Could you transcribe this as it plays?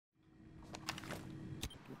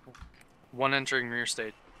One entering rear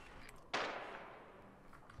stage.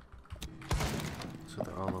 So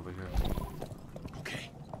they're all over here. Okay.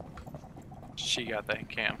 She got that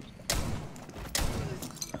cam.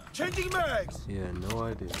 Changing mags. Yeah, no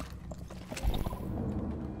idea.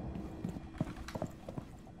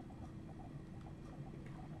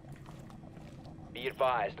 Be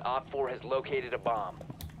advised, Op 4 has located a bomb.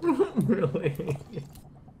 Really?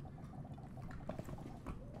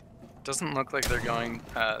 Doesn't look like they're going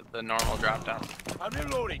the normal drop down. I'm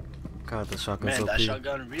reloading. God, the shotgun's Man, OP. that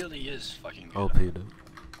shotgun really is fucking good. OP, dude.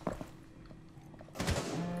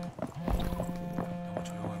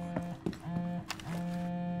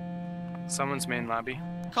 Someone's main lobby.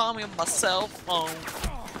 Call me on my cell phone.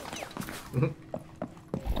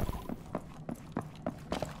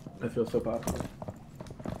 I feel so powerful.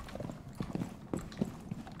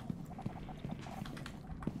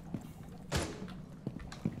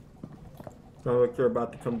 Sounds like they're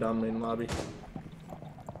about to come down main lobby.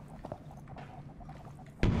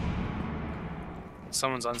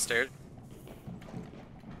 Someone's on stairs.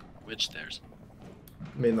 Which stairs?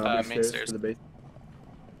 Main lobby main stairs stairs. to the base.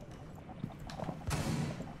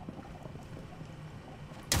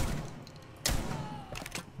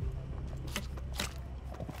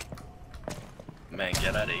 Man,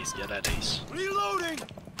 get at ace, get at ace. Reloading.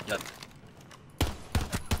 Get,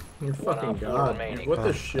 You're fucking Op 4 god. remaining. What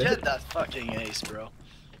the shit? get that fucking ace, bro.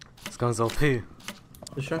 This gun's OP.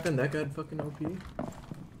 The shotgun that guy fucking OP?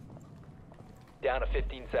 Down to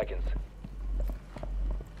 15 seconds.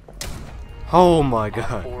 Oh my Op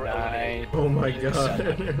god. 4 eliminated. Oh my Use god.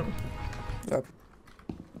 suspect.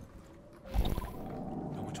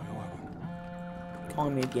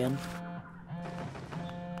 Calling me again.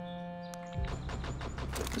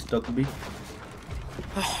 Stuck to be.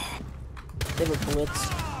 They were blitz.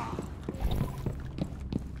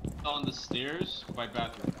 On the stairs by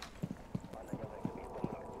bathroom.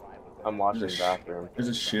 I'm watching bathroom. There's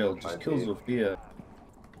a shield. Just kill Sophia.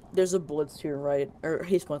 There's a blitz to your right. Or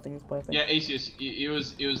he's planting, he's planting. Yeah, Aces, it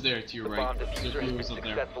was there to your The right. bomb diffuser Sophia has was been up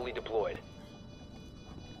there. successfully deployed.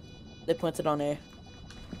 They planted on A.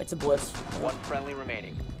 It's a blitz. One friendly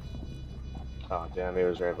remaining. Oh damn, he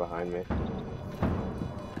was right behind me.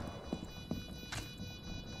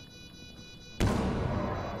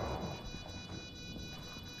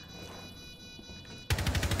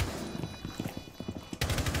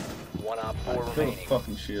 One Op 4 Kill the remaining.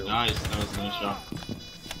 fucking shield. Nice, that was a nice shot.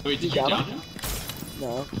 Wait, did you got down him? him?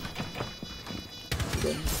 No. He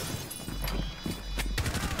didn't.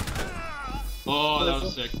 Oh, that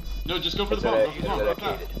was sick. No, just go for the bomb. Go for the bomb. Go for that.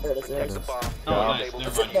 There it is, there it Protect is. the bomb. Oh, nice. Disable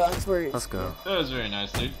Never the mind. No, that's where Let's go. That was very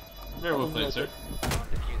nice, dude. Very well played, sir.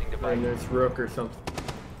 diffusing And device. there's Rook or something.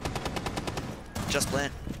 just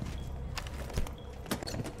plant.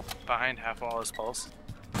 Behind half wall is pulse.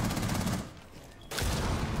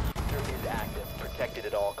 Diffuser is active. Protected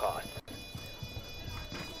at all costs.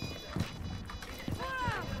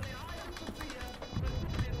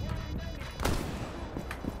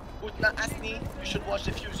 Utna Asni, you should watch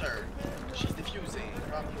diffuser. She's diffusing.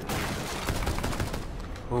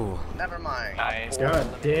 Ooh. Never mind. Nice. God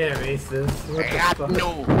damn, Aces. What the fuck?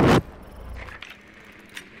 No.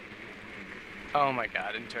 Oh my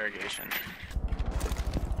god, interrogation.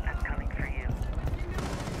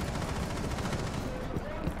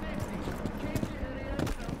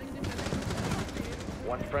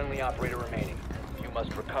 One friendly operator remaining. You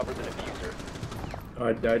must recover the diffuser. Oh,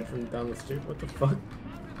 I died from down the street. What the fuck?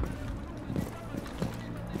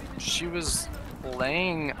 She was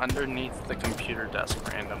laying underneath the computer desk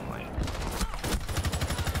randomly.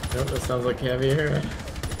 Nope, that sounds like Javier.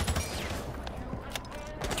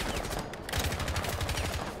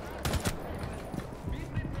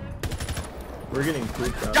 We're getting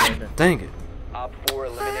creeped out right now. Dang it. Op 4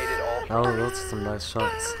 eliminated all Oh, those are some nice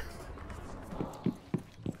shots.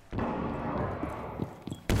 That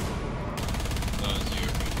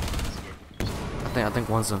was you. I think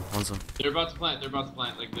one's in. They're about to plant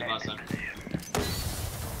like they did last time.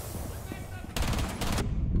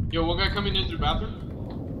 Yo, one guy coming in through bathroom?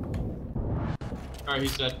 Alright,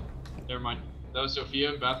 he's dead. Never mind. That was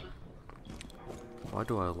Sophia in bathroom. Why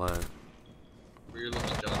do I lag? Where you're looking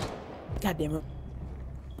jealous. God damn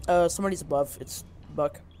it. Somebody's above. It's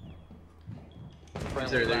Buck.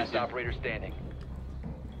 friendly there you last go. operator standing.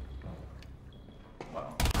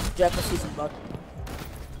 Jeff will see some Buck.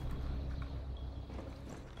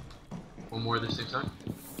 One more this six on.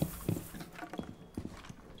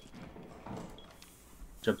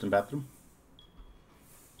 Jumped in bathroom.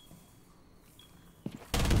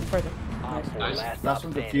 Right there. Op Nice. 4 Nice. last Last op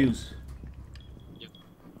one standing. defuse.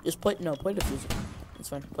 Just play. No, play diffuser. It's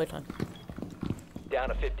fine. Play time. Down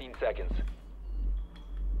to 15 seconds.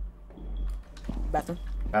 Bathroom.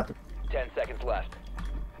 Bathroom. 10 seconds left.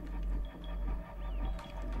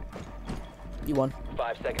 You won.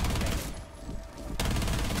 5 seconds remaining.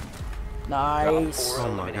 Nice.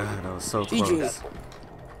 Oh my god, that was so GG. close.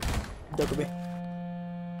 Dokkaebi.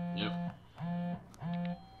 Yep.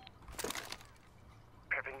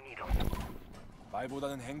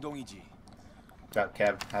 말보다는 행동이지. Got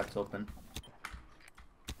cab hats open.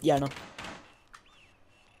 Yeah, I know.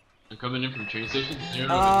 I'm coming in from train station. Zero.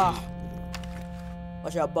 Ah.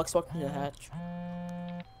 Watch out, Bucks walking to the hatch.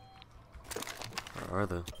 Where are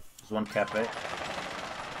they? There's one cafe.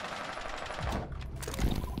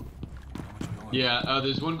 Yeah,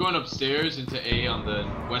 there's one going upstairs into A on the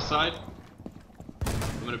west side.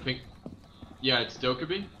 I'm gonna pick. Yeah, it's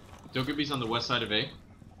Dokkaebi. Dokkaebi's on the west side of A.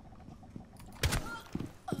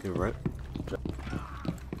 You're right. There's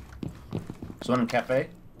one in cafe.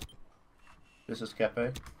 This is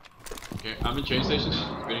cafe. Okay, I'm in train station.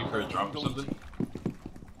 Waiting for a drop or something.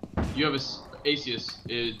 You have a Asius.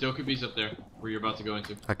 Dokkaebi's up there, where you're about to go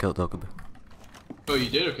into. I killed Dokkaebi. Oh, you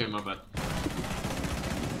did? Okay, my bad.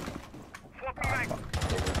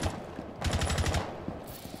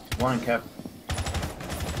 One in cap.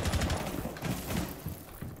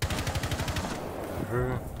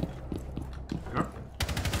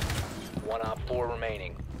 One op 4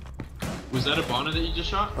 remaining. Was that a Bonnet that you just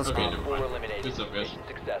shot? That's okay, fine. never 4 mind. eliminated. Good stuff, guys. Mission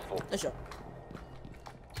successful. Nice shot.